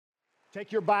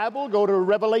Take your Bible, go to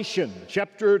Revelation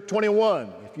chapter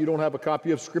 21. If you don't have a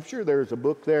copy of Scripture, there's a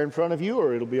book there in front of you,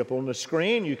 or it'll be up on the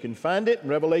screen. You can find it in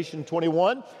Revelation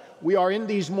 21. We are in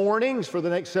these mornings for the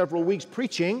next several weeks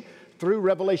preaching through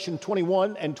Revelation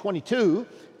 21 and 22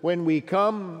 when we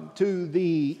come to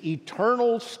the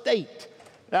eternal state.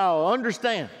 Now,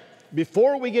 understand,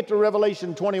 before we get to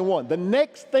Revelation 21, the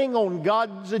next thing on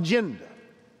God's agenda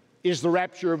is the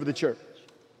rapture of the church.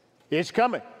 It's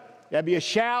coming. There'll be a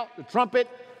shout, a trumpet,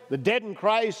 the dead in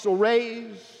Christ will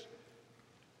raise.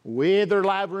 We that are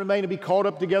alive remain to be caught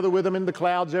up together with them in the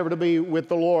clouds, ever to be with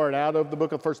the Lord. Out of the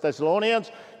book of 1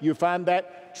 Thessalonians, you find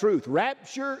that truth.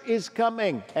 Rapture is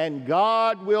coming, and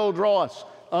God will draw us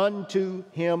unto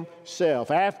Himself.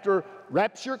 After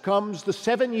rapture comes the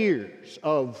 7 years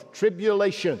of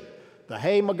tribulation, the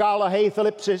Hey Magala, Hey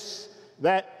Thalipsis,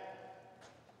 that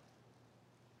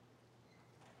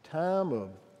time of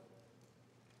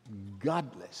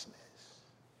godlessness.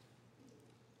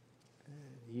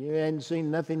 You hadn't seen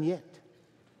nothing yet.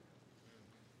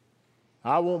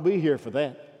 I won't be here for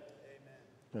that.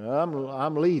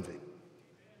 I'm leaving.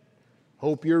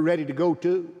 Hope you're ready to go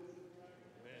too.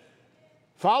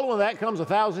 Following that comes a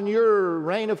 1,000-year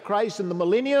reign of Christ in the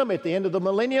millennium. At the end of the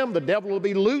millennium, the devil will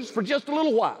be loose for just a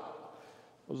little while.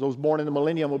 Those born in the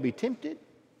millennium will be tempted.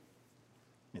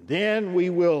 And then we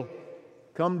will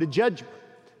come to judgment.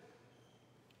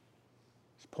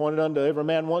 Pointed unto every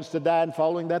man wants to die, and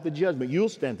following that the judgment. You'll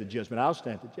stand the judgment. I'll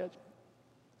stand the judgment.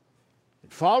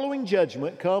 And following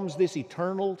judgment comes this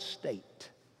eternal state.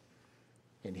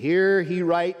 And here he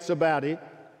writes about it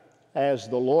as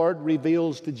the Lord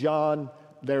reveals to John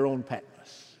their own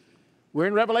Patmos. We're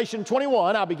in Revelation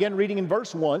 21. I'll begin reading in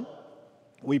verse 1.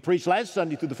 We preached last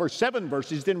Sunday through the first 7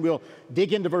 verses, then we'll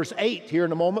dig into verse 8 here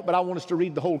in a moment, but I want us to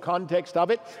read the whole context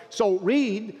of it. So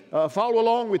follow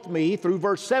along with me through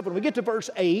verse 7. We get to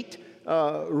verse 8,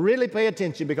 really pay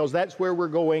attention because that's where we're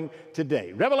going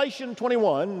today. Revelation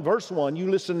 21, verse 1,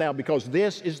 you listen now because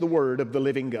this is the word of the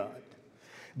living God.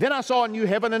 Then I saw a new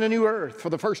heaven and a new earth, for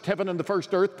the first heaven and the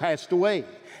first earth passed away,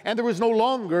 and there was no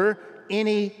longer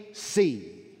any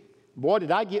sea. Boy, did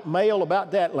I get mail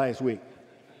about that last week.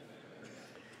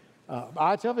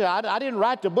 I tell you, I didn't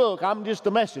write the book. I'm just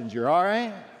a messenger, all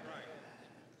right?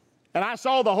 And I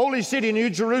saw the holy city, New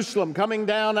Jerusalem, coming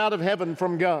down out of heaven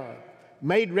from God,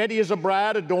 made ready as a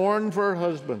bride adorned for her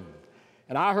husband.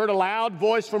 And I heard a loud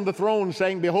voice from the throne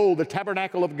saying, Behold, the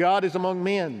tabernacle of God is among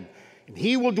men, and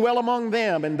He will dwell among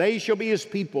them, and they shall be His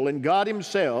people, and God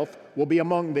Himself will be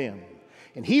among them.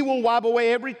 And He will wipe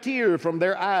away every tear from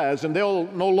their eyes, and there'll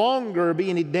no longer be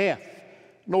any death.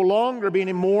 No longer be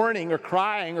any mourning or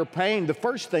crying or pain. The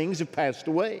first things have passed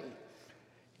away.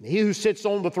 And He who sits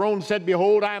on the throne said,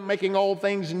 Behold, I am making all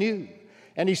things new.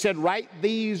 And He said, Write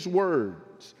these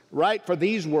words. Write, for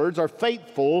these words are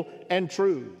faithful and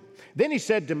true. Then He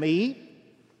said to me,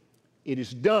 It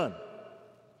is done.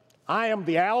 I am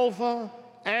the Alpha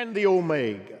and the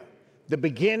Omega, the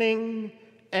beginning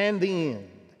and the end.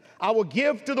 I will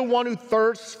give to the one who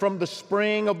thirsts from the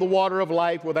spring of the water of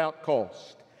life without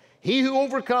cost. He who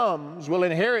overcomes will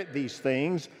inherit these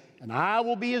things, and I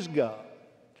will be his God,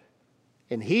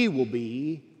 and he will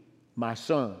be my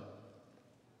son.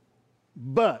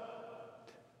 But,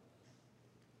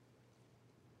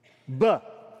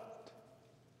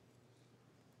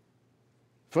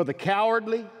 for the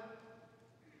cowardly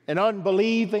and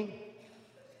unbelieving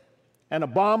and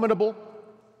abominable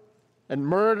and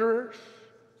murderers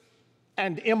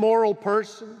and immoral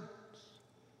persons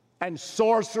and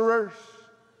sorcerers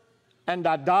and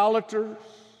idolaters,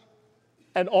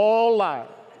 and all liars,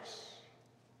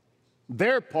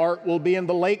 their part will be in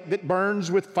the lake that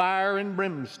burns with fire and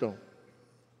brimstone,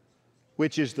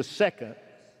 which is the second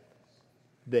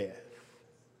death.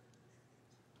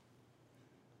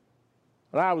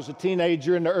 When I was a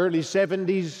teenager in the early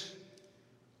 70s,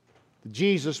 the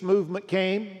Jesus movement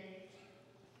came.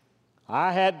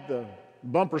 I had the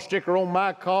bumper sticker on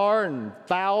my car, and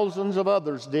thousands of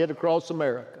others did across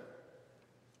America.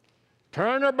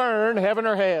 Turn or burn, heaven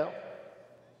or hell.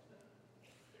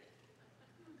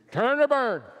 Turn or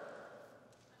burn,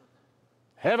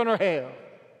 heaven or hell.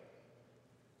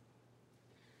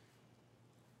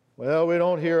 Well, we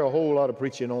don't hear a whole lot of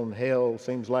preaching on hell,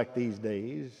 seems like these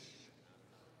days.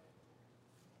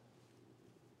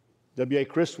 W.A.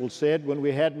 Criswell said, when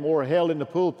we had more hell in the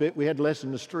pulpit, we had less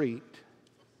in the street.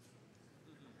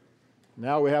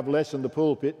 Now we have less in the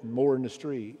pulpit and more in the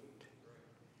street.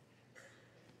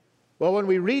 Well, when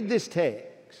we read this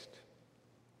text,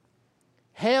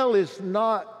 hell is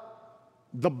not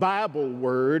the Bible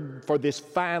word for this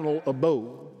final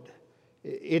abode.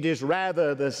 It is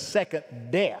rather the second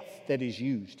death that is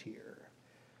used here.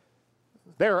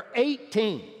 There are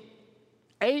 18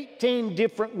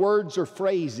 different words or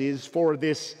phrases for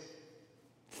this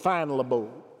final abode.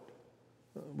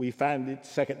 We find that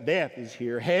second death is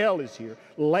here, hell is here,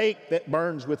 lake that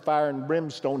burns with fire and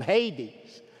brimstone,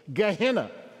 Hades, Gehenna.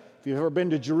 If you've ever been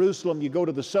to Jerusalem, you go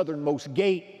to the southernmost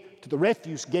gate, to the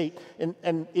refuse gate,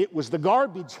 and it was the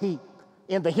garbage heap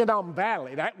in the Hinnom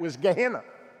Valley. That was Gehenna.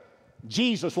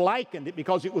 Jesus likened it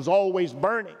because it was always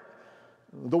burning.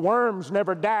 The worms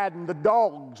never died, and the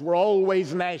dogs were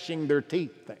always gnashing their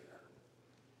teeth there.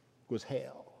 It was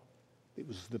hell. It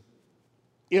was the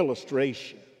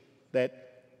illustration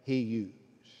that he used.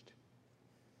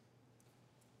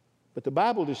 But the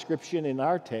Bible description in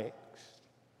our text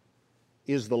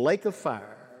is the lake of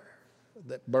fire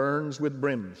that burns with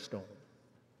brimstone.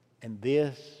 And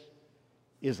this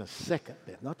is a second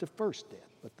death, not the first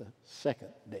death, but the second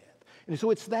death. And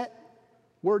so it's that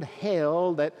word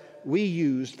hell that we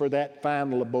used for that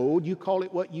final abode. You call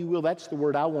it what you will. That's the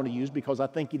word I want to use because I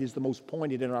think it is the most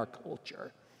pointed in our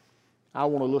culture. I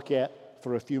want to look at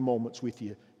for a few moments with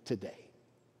you today.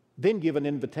 Then give an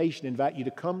invitation, invite you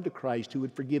to come to Christ who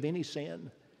would forgive any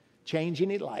sin, change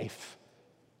any life,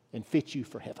 and fit you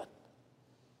for heaven.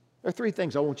 There are three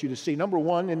things I want you to see. Number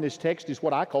one in this text is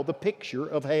what I call the picture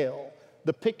of hell.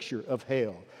 The picture of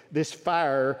hell. This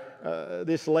fire,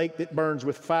 this lake that burns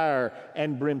with fire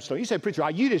and brimstone. You say, preacher, are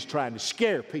you just trying to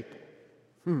scare people?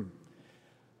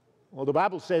 Well, the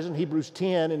Bible says in Hebrews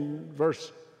 10 and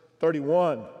verse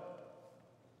 31,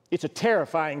 it's a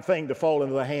terrifying thing to fall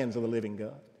into the hands of the living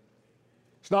God.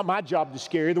 It's not my job to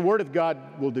scare you. The Word of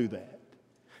God will do that.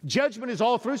 Judgment is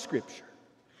all through Scripture.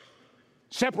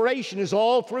 Separation is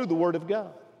all through the Word of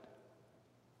God.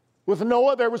 With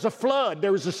Noah, there was a flood.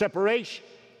 There was a separation.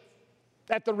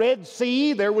 At the Red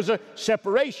Sea, there was a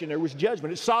separation. There was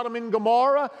judgment. At Sodom and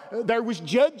Gomorrah, there was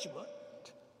judgment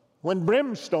when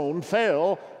brimstone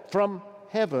fell from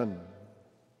heaven.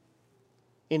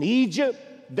 In Egypt,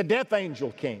 the death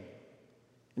angel came.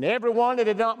 And everyone that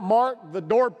had not marked the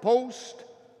doorpost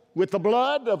with the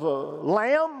blood of a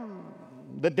lamb,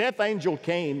 the death angel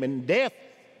came and death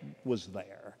was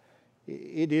there.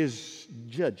 It is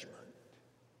judgment.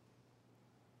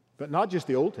 But not just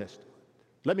the Old Testament.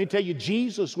 Let me tell you,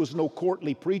 Jesus was no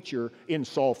courtly preacher in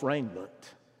soft raiment.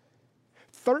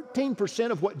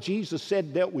 13% of what Jesus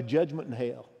said dealt with judgment and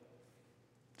hell.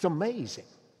 It's amazing.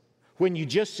 When you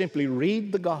just simply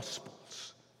read the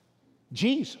Gospels,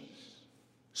 Jesus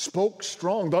spoke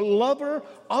strong, the lover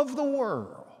of the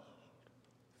world.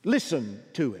 Listen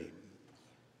to him.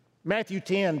 Matthew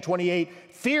 10:28,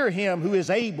 fear him who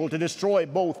is able to destroy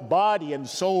both body and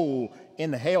soul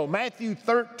in hell. Matthew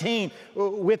 13,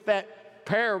 with that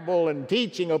parable and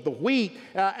teaching of the wheat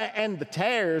and the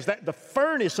tares, that the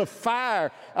furnace of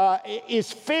fire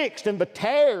is fixed and the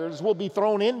tares will be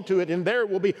thrown into it, and there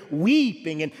will be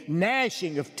weeping and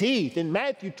gnashing of teeth. In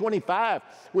Matthew 25,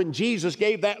 when Jesus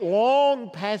gave that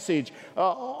long passage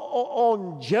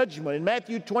on judgment, in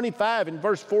Matthew 25 in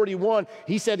verse 41,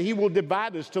 he said he will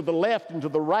divide us to the left and to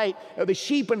the right, the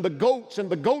sheep and the goats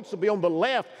will be on the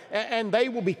left, and they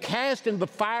will be cast in the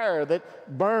fire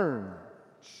that burns.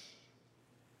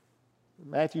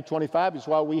 Matthew 25 is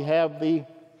why we have the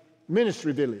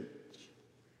ministry village.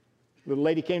 A little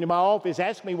lady came to my office,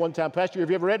 asked me one time, Pastor, have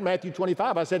you ever read Matthew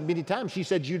 25? I said many times. She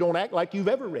said, you don't act like you've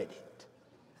ever read it.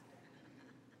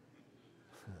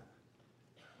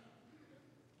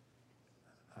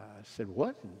 I said,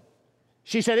 what?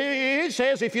 She said, it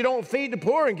says if you don't feed the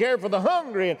poor and care for the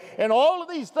hungry and all of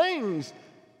these things,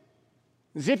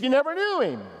 as if you never knew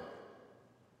him.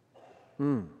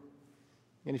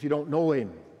 And if you don't know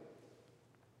him,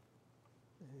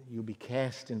 you'll be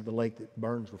cast into the lake that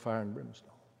burns with fire and brimstone.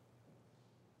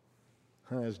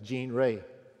 That's Jean Ray.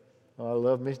 Oh, I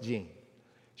love Miss Jean.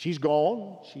 She's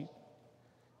gone. I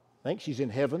think she's in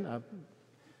heaven.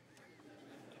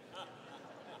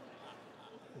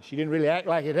 She didn't really act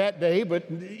like it that day, but,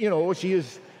 you know, she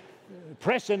is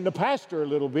pressing the pastor a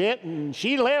little bit, and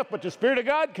she left, but the Spirit of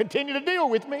God continued to deal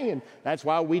with me, and that's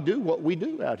why we do what we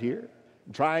do out here,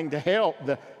 trying to help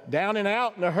the down and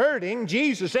out and the hurting.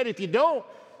 Jesus said, if you don't,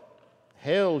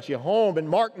 hell's your home. In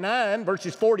Mark 9,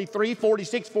 verses 43,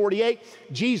 46, 48,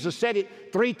 Jesus said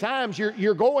it 3 times.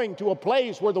 You're going to a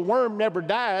place where the worm never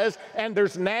dies and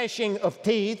there's gnashing of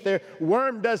teeth. The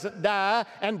worm doesn't die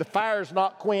and the fire's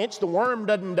not quenched. The worm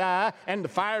doesn't die and the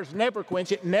fire's never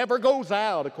quenched. It never goes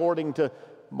out, according to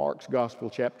Mark's Gospel,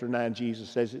 chapter 9. Jesus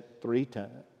says it 3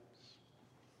 times.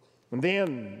 And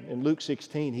then in Luke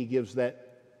 16, he gives that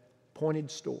pointed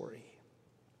story.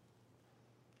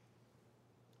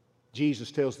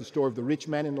 Jesus tells the story of the rich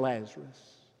man and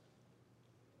Lazarus.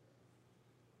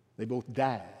 They both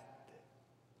died.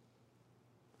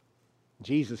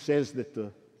 Jesus says that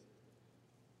the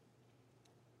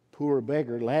poor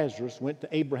beggar Lazarus went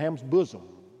to Abraham's bosom,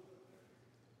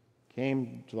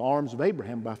 came to the arms of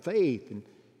Abraham by faith. And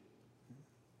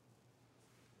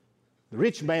the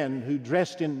rich man who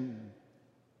dressed in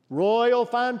royal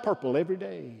fine purple every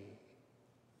day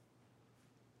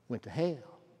went to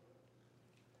hell.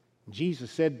 And Jesus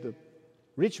said the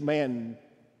rich man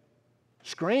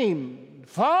screamed,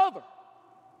 "Father,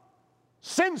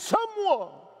 send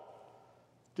someone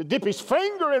to dip his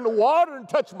finger in the water and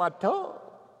touch my tongue,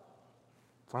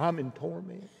 for I'm in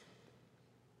torment."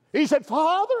 He said,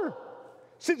 "Father,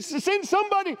 send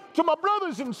somebody to my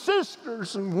brothers and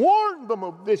sisters and warn them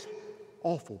of this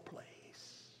awful place."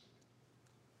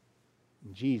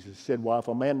 And Jesus said, "Well, if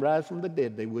a man rise from the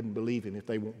dead, they wouldn't believe him if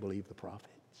they won't believe the prophets."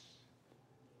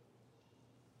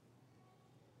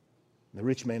 And the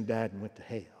rich man died and went to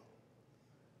hell.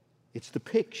 It's the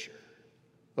picture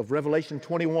of Revelation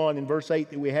 21 in verse 8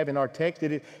 that we have in our text.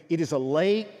 It is a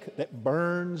lake that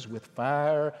burns with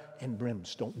fire and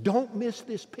brimstone. Don't miss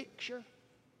this picture.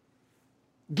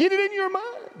 Get it in your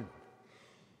mind.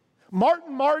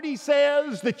 Martin Marty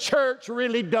says the church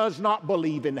really does not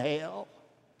believe in hell.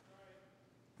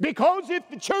 Because if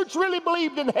the church really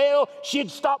believed in hell,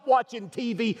 she'd stop watching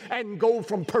TV and go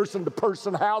from person to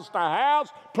person, house to house,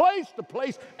 place to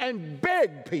place, and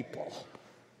beg people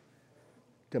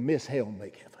to miss hell and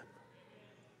make heaven.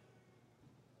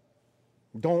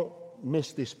 Don't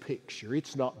miss this picture.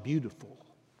 It's not beautiful,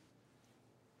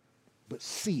 but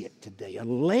see it today. A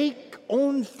lake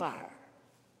on fire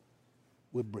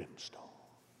with brimstone.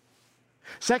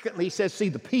 Secondly, he says, see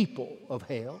the people of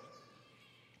hell.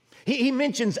 He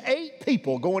mentions 8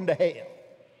 people going to hell.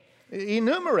 He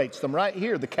enumerates them right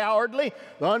here: the cowardly,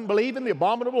 the unbelieving, the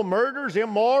abominable, murderers,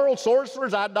 immoral,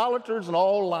 sorcerers, idolaters, and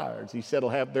all liars. He said will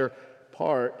have their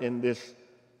part in this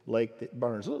lake that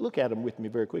burns. Look at them with me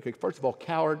very quickly. First of all,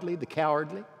 cowardly, the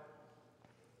cowardly.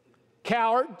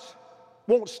 Cowards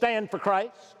won't stand for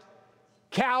Christ.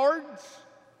 Cowards.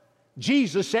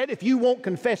 Jesus said, if you won't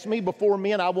confess me before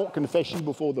men, I won't confess you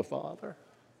before the Father.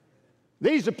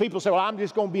 These are people who say, well, I'm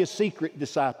just going to be a secret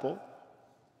disciple.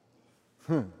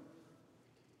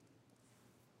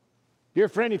 Dear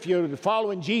friend, if you're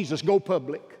following Jesus, go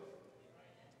public.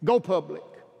 Go public.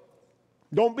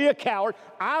 Don't be a coward.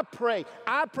 I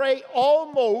pray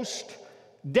almost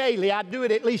daily. I do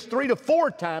it at least 3 to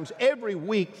 4 times every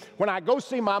week when I go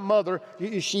see my mother.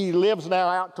 She lives now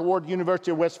out toward the University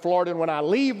of West Florida, and when I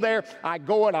leave there, I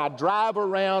go and I drive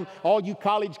around. All you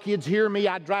college kids hear me.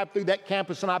 I drive through that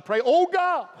campus and I pray, oh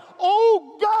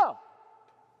God,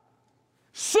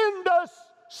 send us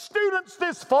students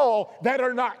this fall that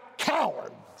are not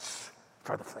cowards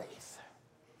for the faith.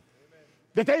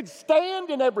 That they'd stand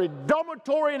in every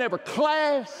dormitory, in every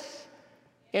class,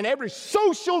 in every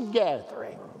social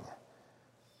gathering.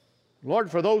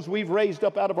 Lord, for those we've raised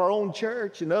up out of our own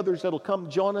church and others that'll come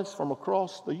join us from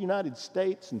across the United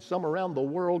States and some around the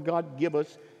world, God, give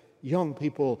us young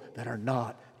people that are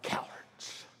not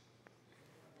cowards.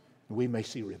 We may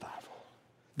see revival.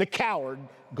 The coward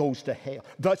goes to hell.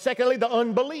 Secondly, the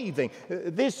unbelieving.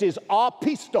 This is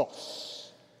apistos.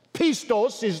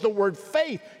 Pistos is the word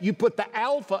faith. You put the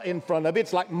alpha in front of it.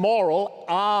 It's like moral.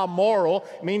 Moral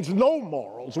means no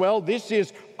morals. Well, this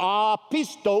is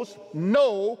apistos,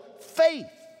 no faith.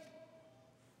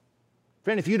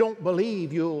 Friend, if you don't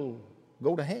believe, you'll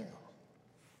go to hell.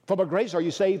 For by grace are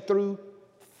you saved through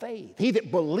faith. He that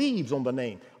believes on the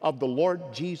name of the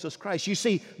Lord Jesus Christ. You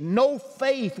see, no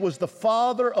faith was the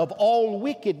father of all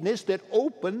wickedness that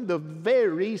opened the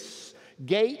very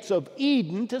gates of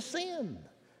Eden to sin.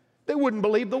 They wouldn't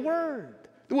believe the Word.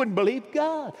 They wouldn't believe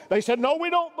God. They said, no,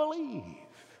 we don't believe.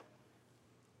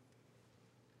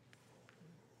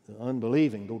 The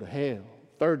unbelieving go to hell.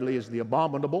 Thirdly is the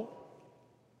abominable.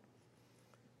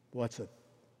 What's a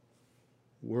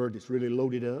word that's really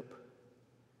loaded up?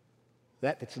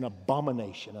 That's an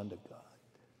abomination unto God.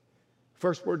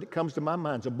 First word that comes to my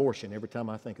mind is abortion every time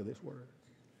I think of this word.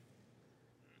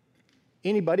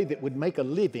 Anybody that would make a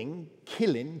living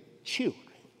killing children.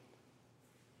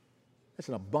 That's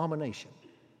an abomination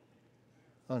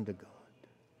unto God.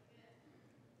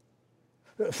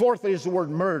 Fourthly is the word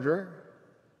murder.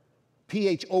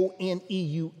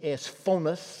 P-H-O-N-E-U-S.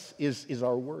 Phonus is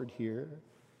our word here.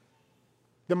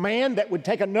 The man that would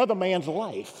take another man's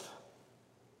life.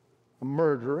 A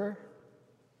murderer.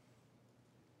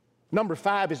 Number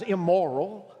 5 is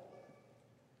immoral.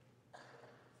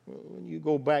 When you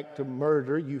go back to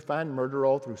murder, you find murder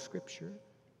all through Scripture.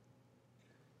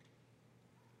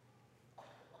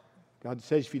 God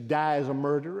says if you die as a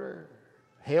murderer,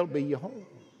 hell be your home.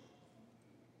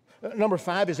 Number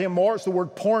 5 is immoral. It's the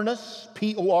word pornos,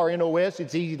 P-O-R-N-O-S.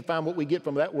 It's easy to find what we get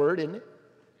from that word, isn't it?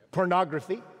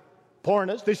 Pornography,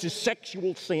 pornos. This is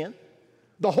sexual sin.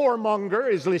 The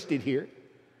whoremonger is listed here.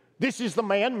 This is the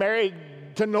man married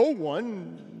to no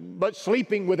one but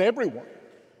sleeping with everyone.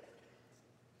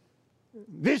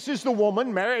 This is the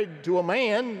woman married to a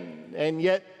man and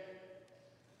yet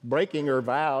breaking her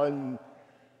vow and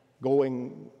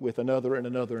going with another and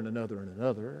another and another and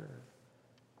another.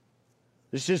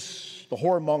 This is the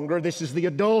whoremonger. This is the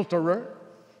adulterer.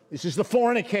 This is the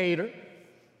fornicator.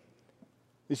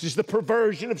 This is the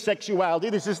perversion of sexuality.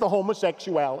 This is the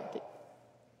homosexuality,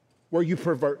 where you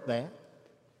pervert that.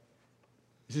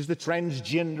 This is the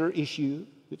transgender issue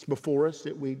that's before us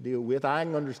that we deal with. I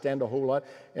can understand a whole lot,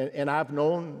 and I've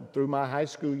known through my high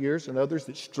school years and others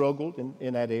that struggled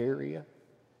in that area.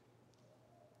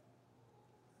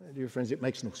 Dear friends, it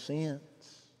makes no sense.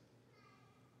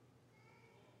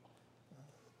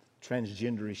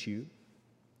 Transgender issue.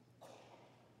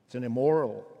 It's an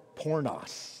immoral,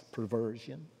 pornos,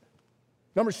 perversion.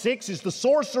 Number 6 is the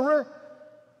sorcerer.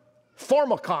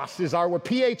 Pharmakos is our word,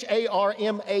 P-H-A-R-M-A-K-O-S.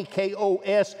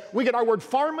 We get our word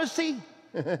pharmacy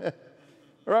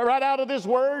right out of this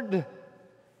word.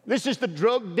 This is the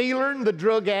drug dealer and the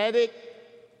drug addict.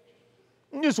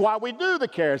 And this is why we do the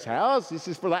Cares House. This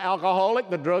is for the alcoholic,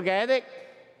 the drug addict.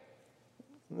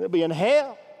 They'll be in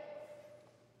hell.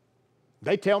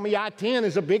 They tell me I-10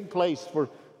 is a big place for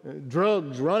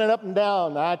drugs running up and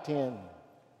down I-10.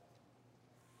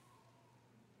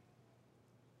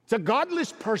 It's a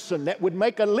godless person that would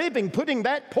make a living putting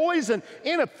that poison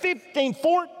in a 15,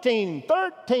 14,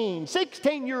 13,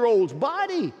 16-year-old's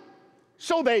body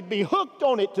so they'd be hooked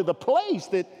on it to the place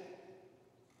that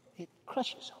it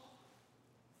crushes them.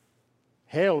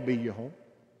 Hell be your home.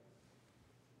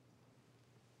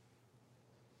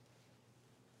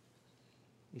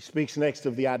 He speaks next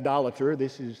of the idolater.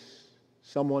 This is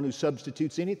someone who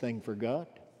substitutes anything for God.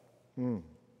 And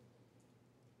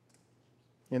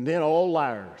then all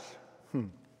liars.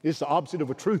 It's the opposite of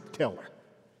a truth teller.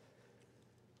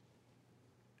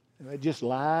 And they just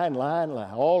lie and lie and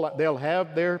lie. They'll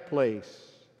have their place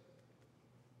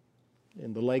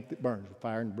in the lake that burns with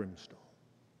fire and brimstone.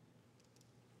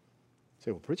 You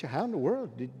say, well, preacher, how in the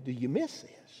world did you miss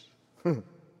this?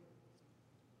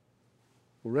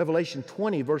 Well, Revelation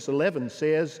 20, verse 11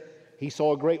 says, he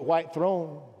saw a great white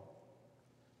throne.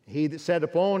 He that sat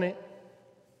upon it,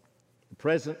 the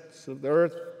presence of the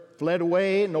earth fled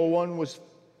away.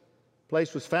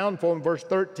 Place was found for him. Verse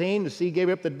 13, the sea gave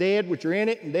up the dead which are in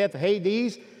it, and death,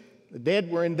 Hades. The dead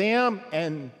were in them,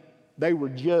 and they were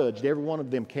judged. Every one of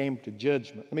them came to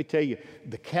judgment. Let me tell you,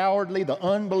 the cowardly, the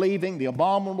unbelieving, the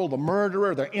abominable, the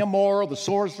murderer, the immoral, the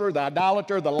sorcerer, the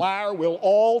idolater, the liar will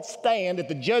all stand at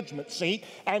the judgment seat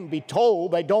and be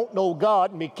told they don't know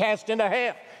God and be cast into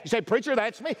hell. You say, preacher,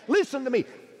 that's me. Listen to me.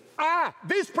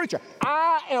 This preacher,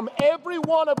 I am every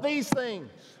one of these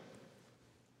things.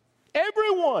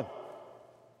 Every one.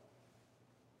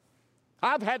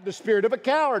 I've had the spirit of a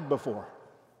coward before.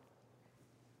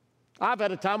 I've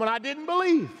had a time when I didn't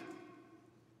believe.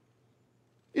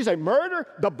 You say, murder?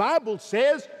 The Bible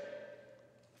says,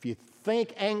 if you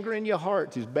think anger in your heart,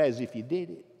 it's as bad as if you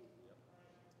did it.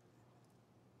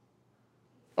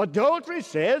 Adultery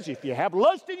says, if you have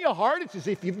lust in your heart, it's as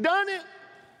if you've done it.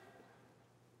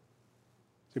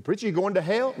 Say, preacher, you going to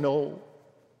hell? No.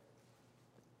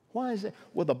 Why is that?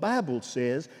 Well, the Bible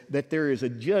says that there is a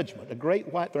judgment, a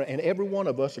great white throne, and every one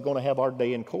of us are going to have our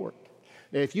day in court.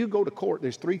 Now, if you go to court,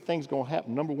 there's 3 things going to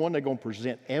happen. Number 1, they're going to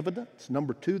present evidence.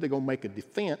 Number 2, they're going to make a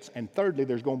defense. And thirdly,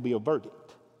 there's going to be a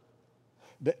verdict.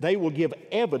 They will give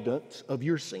evidence of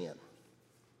your sin.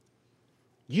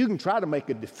 You can try to make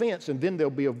a defense, and then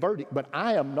there'll be a verdict, but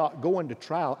I am not going to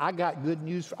trial. I got good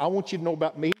news. I want you to know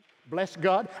about me. Bless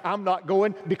God, I'm not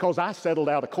going because I settled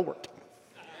out of court.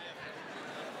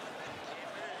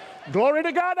 Glory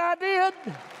to God, I did.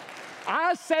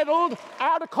 I settled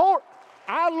out of court.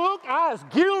 I was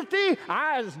guilty,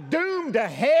 I was doomed to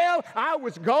hell, I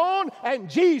was gone, and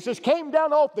Jesus came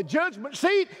down off the judgment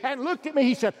seat and looked at me.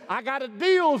 He said, I got a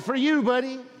deal for you,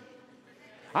 buddy.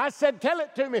 I said, tell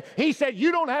it to me. He said,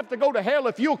 you don't have to go to hell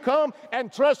if you'll come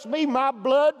and trust me. My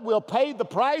blood will pay the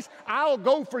price. I'll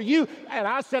go for you. And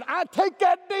I said, I take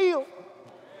that deal.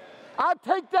 I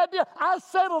take that deal. I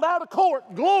settled out of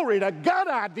court. Glory to God,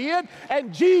 I did.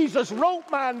 And Jesus wrote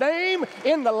my name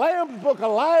in the Lamb's Book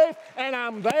of Life, and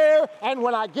I'm there. And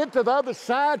when I get to the other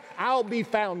side, I'll be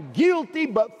found guilty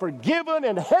but forgiven,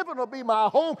 and heaven will be my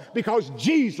home because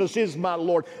Jesus is my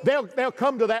Lord. They'll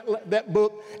come to that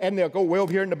book, and they'll go way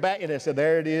over here in the back, and they'll say,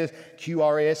 there it is,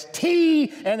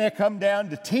 QRST, and they'll come down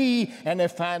to T, and they'll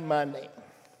find my name.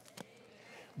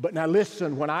 But now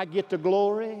listen, when I get to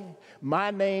glory,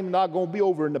 my name's not going to be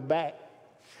over in the back.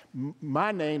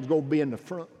 My name's going to be in the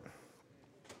front.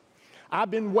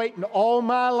 I've been waiting all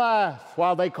my life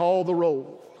while they call the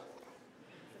roll.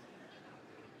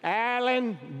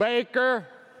 Allen, Baker,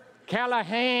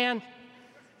 Callahan,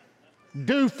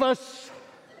 Doofus,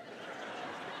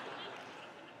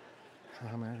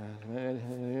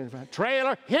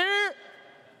 Trailer, here.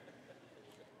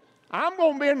 I'm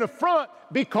going to be in the front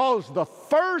because the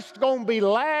first going to be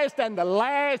last and the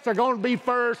last are going to be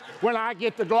first when I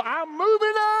get to glory. I'm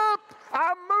moving up.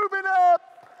 I'm moving up.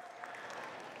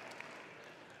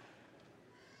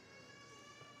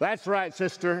 That's right,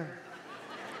 sister.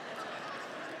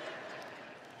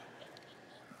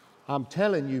 I'm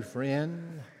telling you,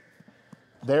 friend,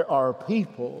 there are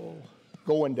people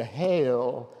going to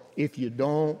hell if you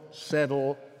don't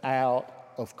settle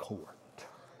out of court.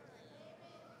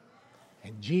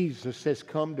 And Jesus says,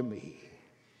 come to me.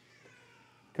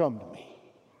 Come to me.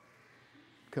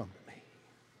 Come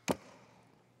to me.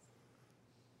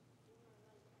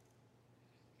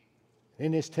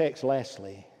 In this text,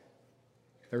 lastly,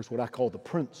 there's what I call the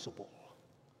principle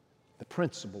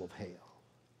of hell.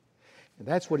 And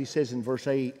that's what he says in verse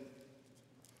 8.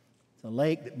 It's a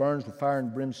lake that burns with fire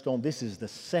and brimstone. This is the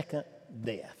second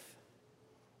death.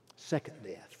 Second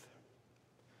death.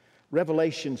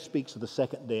 Revelation speaks of the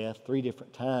second death 3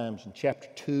 different times. In chapter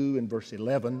 2 and verse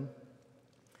 11,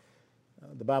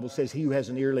 the Bible says, he who has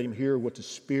an ear, let him hear what the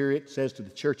Spirit says to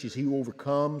the churches. He who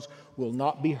overcomes will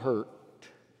not be hurt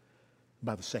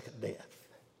by the second death.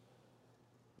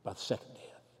 By the second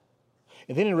death.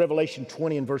 And then in Revelation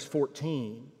 20 and verse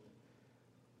 14,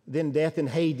 then death in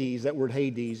Hades, that word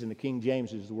Hades in the King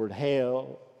James is the word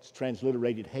hell. It's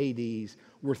transliterated Hades.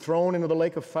 Were thrown into the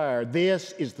lake of fire.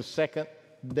 This is the second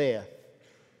death,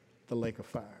 the lake of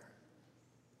fire.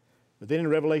 But then in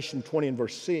Revelation 20 and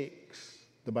verse 6,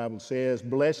 the Bible says,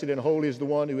 blessed and holy is the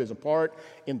one who is a part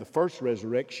in the first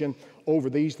resurrection. Over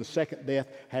these, the second death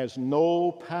has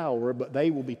no power, but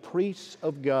they will be priests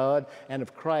of God and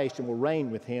of Christ and will reign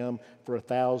with him for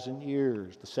 1,000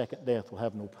 years. The second death will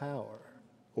have no power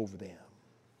over them.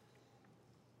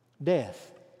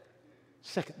 Death.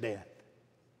 Second death.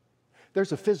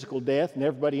 There's a physical death, and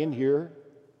everybody in here,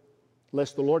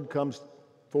 unless the Lord comes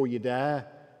before you die,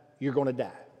 you're going to die.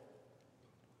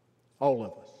 All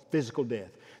of us. Physical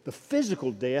death. The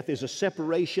physical death is a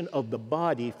separation of the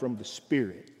body from the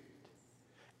spirit.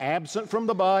 Absent from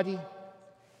the body,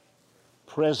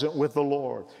 present with the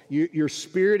Lord. Your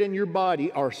spirit and your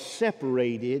body are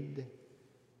separated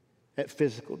at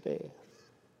physical death.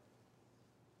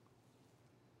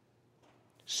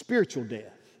 Spiritual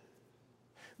death.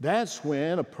 That's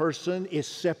when a person is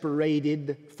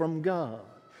separated from God.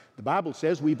 The Bible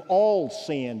says we've all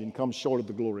sinned and come short of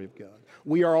the glory of God.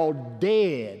 We are all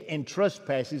dead in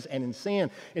trespasses and in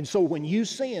sin. And so when you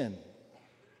sin,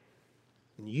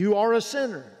 and you are a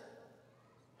sinner,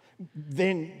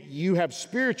 then you have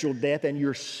spiritual death and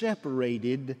you're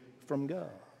separated from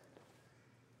God.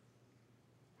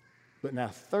 But now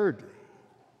thirdly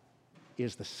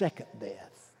is the second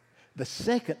death. The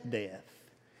second death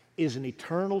is an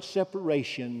eternal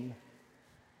separation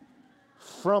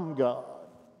from God.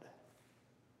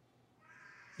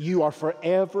 You are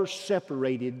forever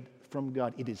separated from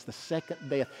God. It is the second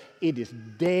death. It is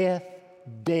death,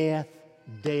 death,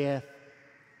 death,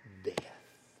 death.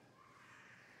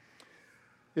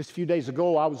 Just a few days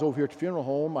ago, I was over here at the funeral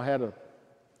home. I had a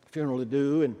funeral to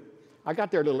do, and I got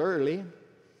there a little early,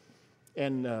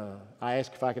 and I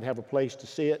asked if I could have a place to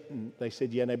sit, and they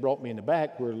said, yeah, and they brought me in the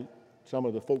back where some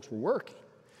of the folks were working,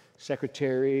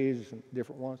 secretaries and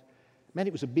different ones. Man,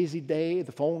 it was a busy day.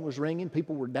 The phone was ringing.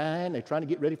 People were dying. They're trying to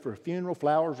get ready for a funeral.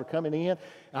 Flowers were coming in. And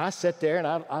I sat there, and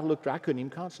I looked. I couldn't even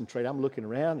concentrate. I'm looking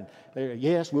around, and they're,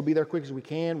 yes, we'll be there quick as we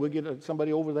can. We'll get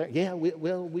somebody over there. Yeah,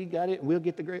 we got it. We'll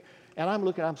get the grave. And I'm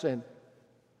looking. I'm saying,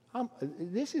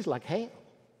 this is like hell.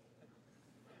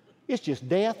 It's just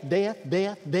death, death,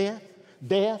 death, death,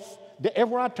 death.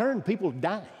 Everywhere I turn, people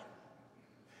dying.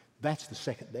 That's the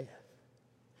second death.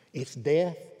 It's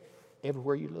death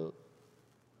everywhere you look.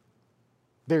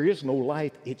 There is no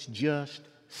life. It's just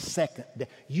second death.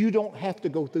 You don't have to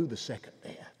go through the second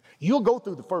death. You'll go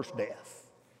through the first death.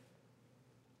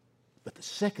 But the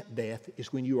second death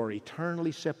is when you are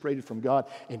eternally separated from God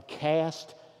and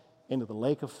cast into the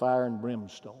lake of fire and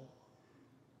brimstone.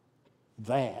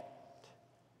 That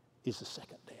is the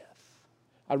second death.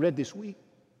 I read this week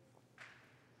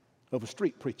of a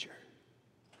street preacher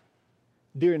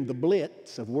during the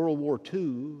Blitz of World War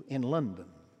II in London.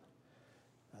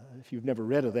 If you've never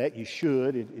read of that, you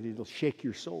should. It'll shake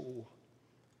your soul.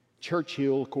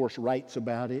 Churchill, of course, writes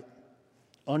about it.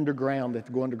 underground. They have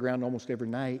to go underground almost every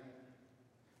night.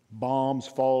 Bombs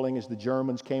falling as the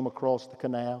Germans came across the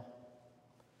canal,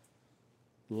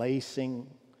 lacing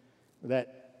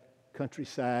that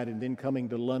countryside, and then coming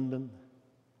to London.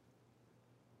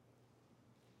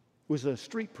 Was a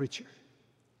street preacher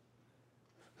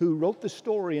who wrote the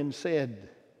story and said,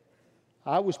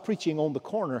 I was preaching on the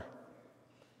corner.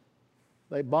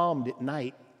 They bombed at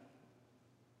night.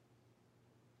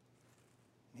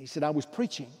 He said, I was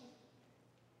preaching,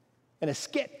 and a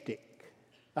skeptic,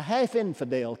 a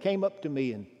half-infidel, came up to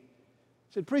me and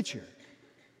said, Preacher,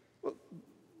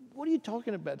 what are you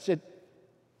talking about? I said,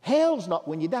 hell's not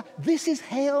when you die. This is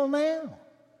hell now.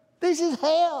 This is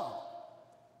hell.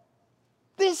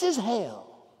 This is hell.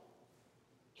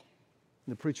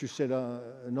 And the preacher said,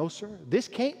 no, sir, this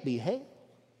can't be hell.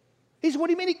 He said, what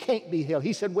do you mean it can't be hell?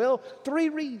 He said, well, 3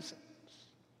 reasons.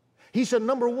 He said,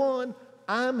 number 1,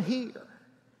 I'm here.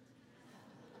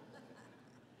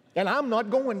 And I'm not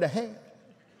going to hell.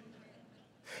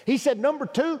 He said, number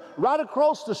 2, right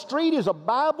across the street is a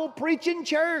Bible preaching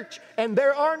church, and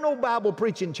there are no Bible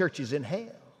preaching churches in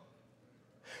hell.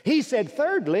 He said,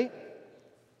 thirdly,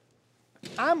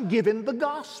 I'm giving the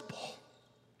gospel,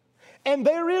 and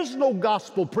there is no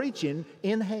gospel preaching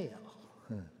in hell.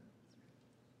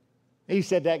 He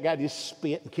said that guy just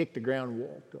spit and kicked the ground and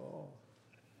walked off.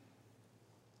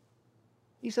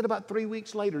 He said about 3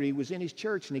 weeks later, he was in his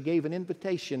church and he gave an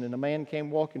invitation, and a man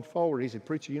came walking forward. He said,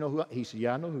 Preacher, you know who I am? He said,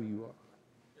 yeah, I know who you are.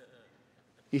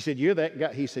 He said, you're that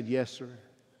guy? He said, yes, sir.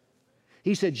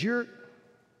 He said, your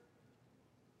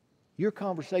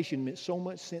conversation meant so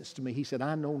much sense to me. He said,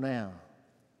 I know now.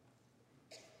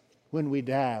 When we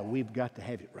die, we've got to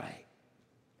have it right.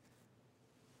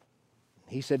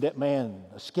 He said that man,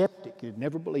 a skeptic, had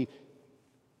never believed,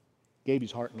 gave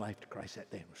his heart and life to Christ that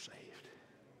day and was saved.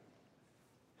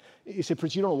 He said,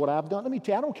 Preacher, you don't know what I've done. Let me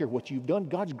tell you, I don't care what you've done.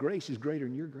 God's grace is greater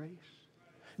than your grace.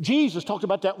 Jesus talked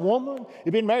about that woman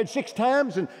who'd been married 6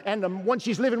 times, and the one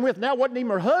she's living with now wasn't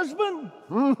even her husband.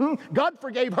 God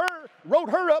forgave her, wrote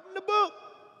her up in the book.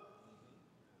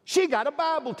 She got a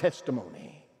Bible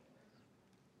testimony.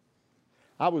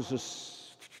 I was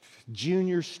a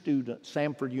junior student,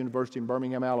 Samford University in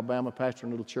Birmingham, Alabama, pastoring a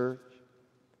little church.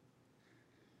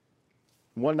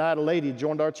 One night a lady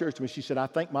joined our church with me. She said, I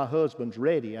think my husband's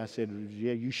ready. I said,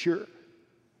 yeah, you sure?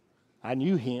 I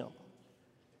knew him.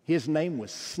 His name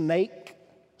was Snake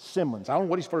Simmons. I don't know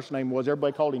what his first name was.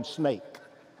 Everybody called him Snake.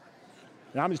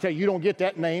 And I'm just telling you, you don't get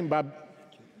that name by,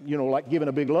 like giving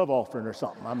a big love offering or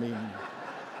something. I mean,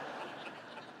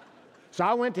 so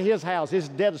I went to his house. It's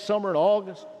dead of summer in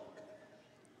August.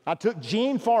 I took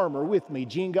Gene Farmer with me.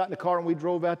 Gene got in the car and we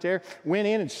drove out there, went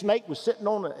in, and Snake was sitting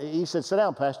he said, sit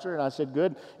down, Pastor. And I said,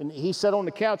 good. And he sat on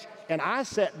the couch, and I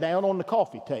sat down on the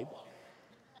coffee table.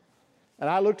 And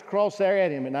I looked across there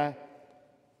at him, and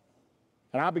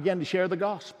I began to share the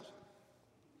gospel.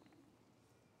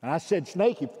 And I said,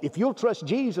 Snake, if you'll trust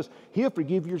Jesus, he'll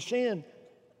forgive your sin.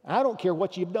 I don't care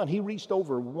what you've done. He reached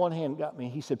over with one hand and got me.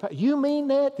 He said, you mean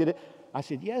that? Did it? I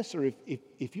said, yes, sir,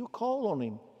 if you'll call on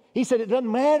him. He said, it doesn't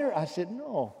matter. I said,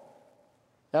 no.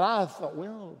 And I thought,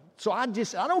 well, so I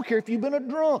don't care if you've been a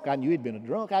drunk. I knew he'd been a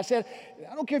drunk. I said,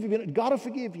 I don't care if you've been, God will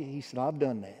forgive you. He said, I've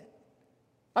done that.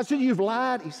 I said, you've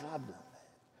lied? He said, I've done that.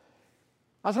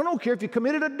 I said, I don't care if you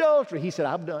committed adultery. He said,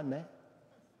 I've done that.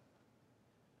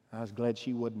 I was glad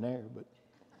she wasn't there, but.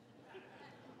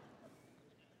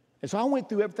 And so I went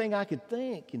through everything I could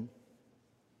think, and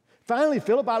finally,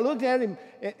 Philip, I looked at him,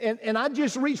 and I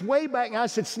just reached way back, and I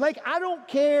said, Snake, I don't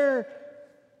care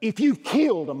if you've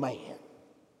killed a man.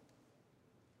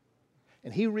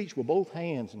 And he reached with both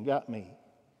hands and got me.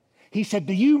 He said,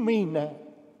 do you mean that?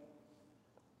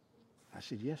 I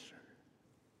said, yes, sir.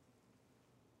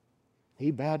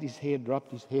 He bowed his head,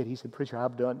 dropped his head. He said, Preacher,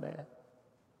 I've done that.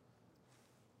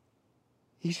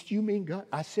 He said, you mean God?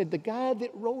 I said, the guy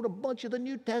that wrote a bunch of the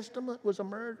New Testament was a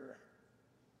murderer.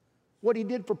 What he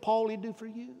did for Paul, he'd do for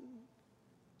you.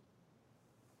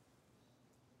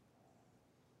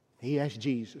 He asked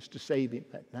Jesus to save him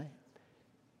that night.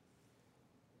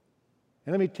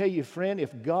 And let me tell you, friend,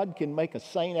 if God can make a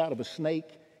saint out of a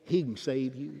snake, he can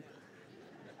save you.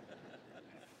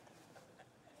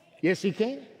 Yes, he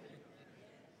can.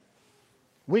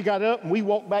 We got up and we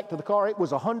walked back to the car. It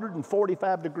was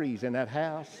 145 degrees in that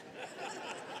house.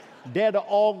 Dead of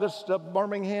August up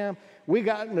Birmingham. We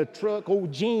got in the truck.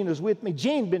 Old Gene was with me.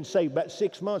 Gene been saved about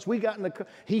 6 months. We got in the car.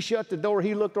 He shut the door.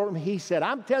 He looked over me. He said,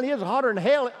 I'm telling you, it's hotter than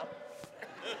hell.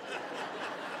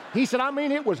 He said, I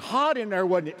mean, it was hot in there,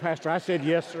 wasn't it, Pastor? I said,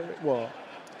 yes, sir, it was.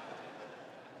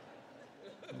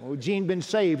 Well, Gene been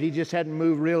saved. He just hadn't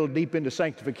moved real deep into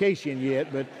sanctification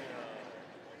yet, but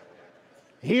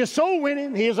He is soul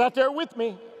winning. He is out there with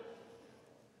me.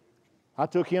 I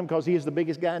took him because he is the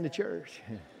biggest guy in the church.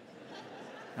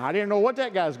 I didn't know what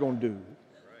that guy's going to do.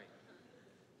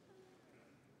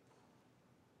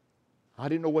 I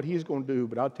didn't know what he's going to do,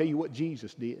 but I'll tell you what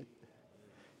Jesus did.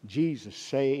 Jesus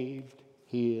saved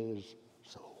his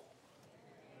soul.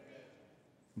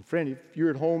 And friend, if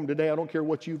you're at home today, I don't care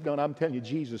what you've done, I'm telling you,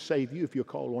 Jesus saved you if you'll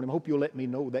call on him. I hope you'll let me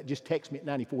know that. Just text me at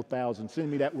 94,000.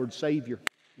 Send me that word Savior.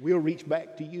 We'll reach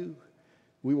back to you.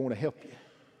 We want to help you.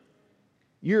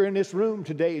 You're in this room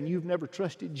today and you've never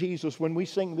trusted Jesus. When we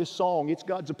sing this song, it's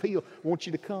God's appeal. I want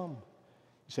you to come.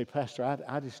 You say, Pastor,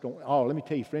 I just don't. Oh, let me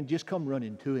tell you, friend, just come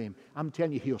running to him. I'm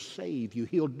telling you, he'll save you.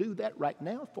 He'll do that right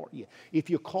now for you if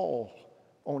you call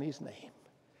on his name.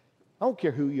 I don't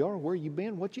care who you are, where you've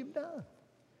been, what you've done.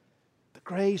 The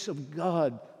grace of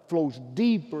God flows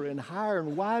deeper and higher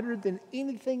and wider than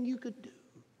anything you could do.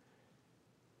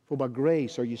 For by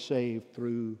grace are you saved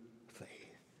through faith.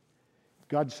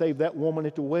 God saved that woman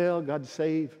at the well. God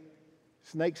saved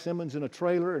Snake Simmons in a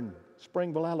trailer in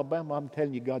Springville, Alabama. I'm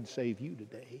telling you, God saved you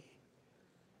today.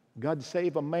 God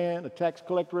saved a man, a tax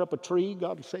collector up a tree.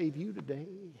 God will save you today.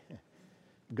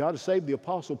 God saved the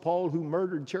Apostle Paul who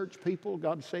murdered church people.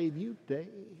 God will save you today.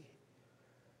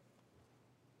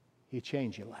 He'll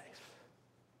change your life.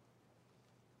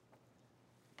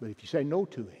 But if you say no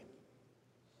to him,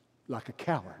 like a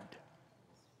coward,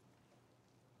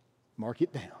 mark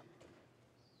it down.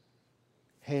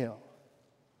 Hell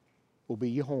will be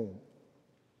your home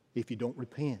if you don't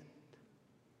repent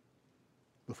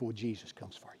before Jesus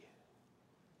comes for you.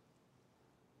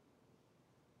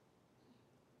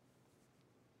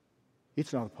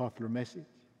 It's not a popular message,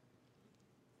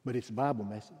 but it's a Bible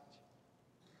message.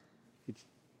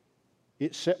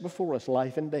 It's set before us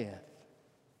life and death.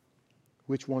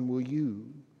 Which one will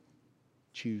you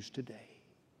choose today?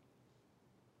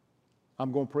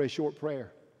 I'm going to pray a short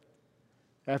prayer.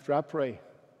 After I pray,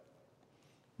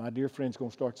 my dear friend's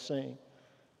going to start to sing.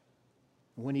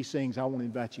 And when he sings, I want to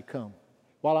invite you to come.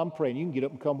 While I'm praying, you can get up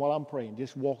and come while I'm praying.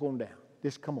 Just walk on down.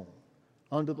 Just come on.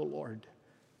 Under the Lord.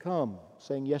 Come,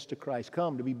 saying yes to Christ.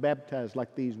 Come to be baptized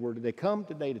like these were today. Come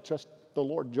today to trust the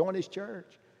Lord. Join his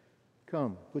church.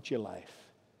 Come, put your life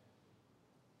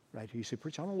right here. You say,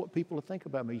 Preacher, I don't know what people will think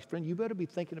about me. Friend, you better be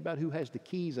thinking about who has the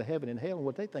keys of heaven and hell and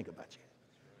what they think about you.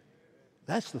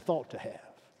 That's the thought to have.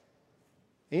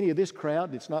 Any of this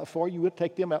crowd that's not for you, we'll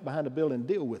take them out behind the building and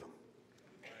deal with them.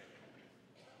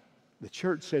 The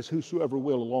church says, whosoever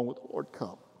will, along with the Lord,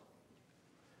 come.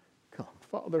 Come.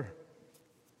 Father,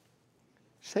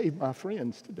 save my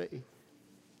friends today.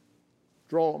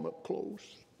 Draw them up close.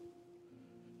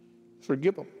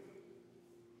 Forgive them.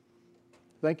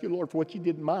 Thank you, Lord, for what you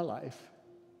did in my life.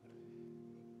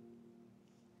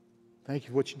 Thank you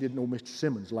for what you did in old Mr.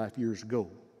 Simmons' life years ago.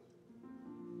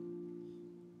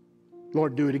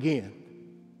 Lord, do it again.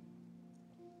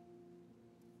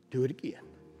 Do it again.